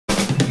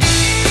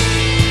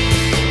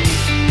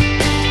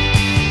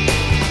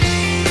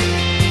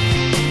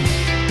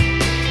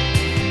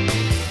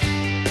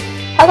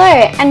Hello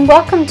and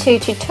welcome to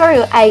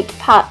Tutorial 8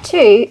 Part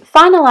 2,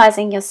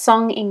 Finalising your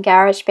song in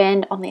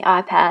GarageBand on the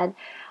iPad.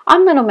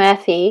 I'm Little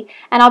Murphy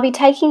and I'll be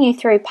taking you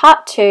through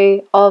Part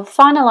 2 of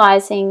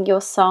Finalising your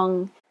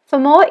song. For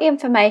more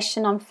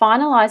information on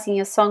finalising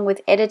your song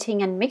with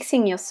editing and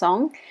mixing your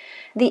song,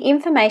 the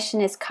information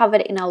is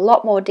covered in a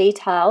lot more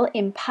detail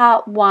in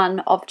Part 1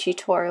 of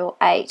Tutorial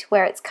 8,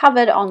 where it's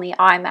covered on the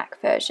iMac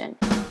version.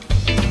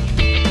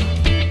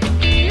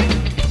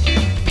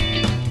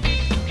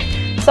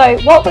 So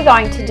what we're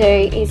going to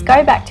do is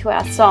go back to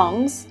our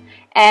songs,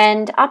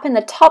 and up in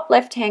the top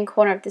left hand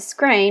corner of the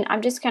screen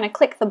I'm just going to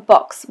click the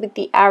box with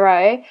the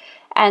arrow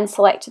and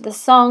select the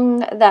song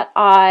that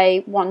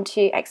I want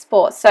to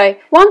export. So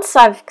once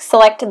I've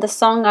selected the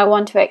song I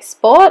want to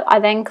export, I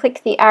then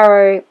click the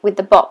arrow with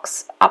the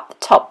box up the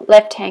top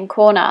left hand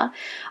corner.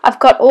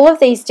 I've got all of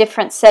these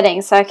different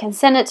settings, so I can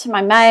send it to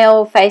my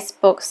mail,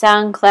 Facebook,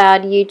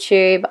 SoundCloud,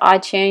 YouTube,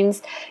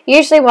 iTunes.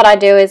 Usually what I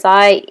do is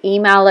I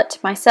email it to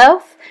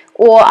myself,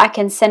 or I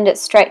can send it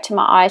straight to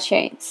my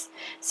iTunes.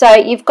 So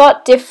you've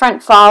got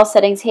different file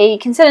settings here. You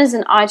can send it as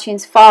an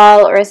iTunes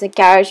file or as a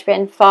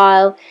GarageBand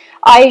file.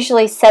 I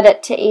usually set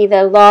it to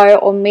either low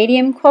or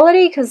medium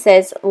quality because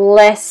there's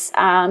less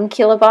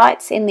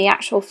kilobytes in the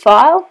actual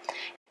file.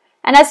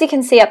 And as you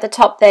can see up the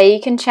top there,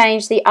 you can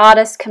change the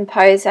artist,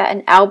 composer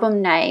and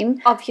album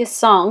name of your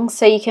song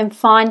so you can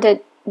find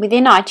it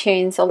within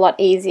iTunes a lot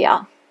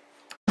easier.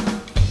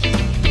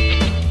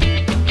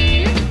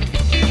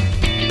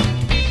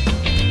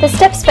 The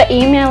steps for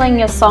emailing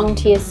your song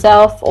to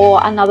yourself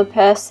or another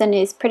person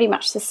is pretty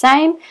much the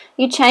same.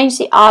 You change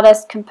the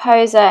artist,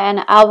 composer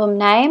and album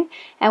name,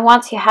 and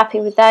once you're happy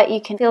with that you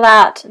can fill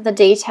out the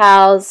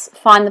details,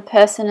 find the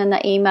person in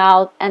the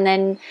email, and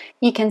then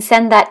you can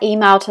send that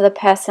email to the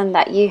person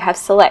that you have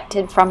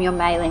selected from your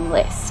mailing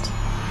list.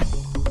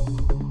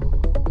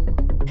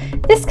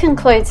 This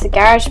concludes the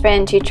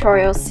GarageBand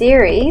tutorial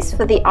series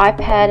for the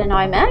iPad and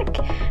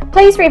iMac.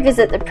 Please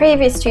revisit the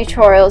previous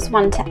tutorials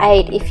 1 to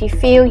 8 if you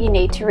feel you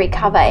need to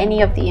recover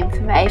any of the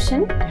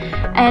information.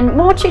 And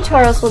more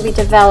tutorials will be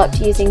developed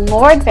using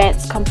more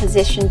advanced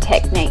composition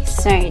techniques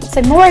soon.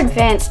 So more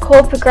advanced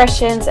chord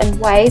progressions and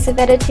ways of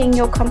editing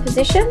your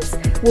compositions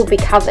will be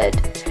covered.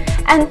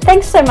 And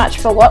thanks so much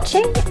for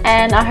watching,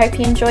 and I hope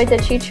you enjoyed the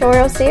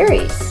tutorial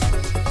series.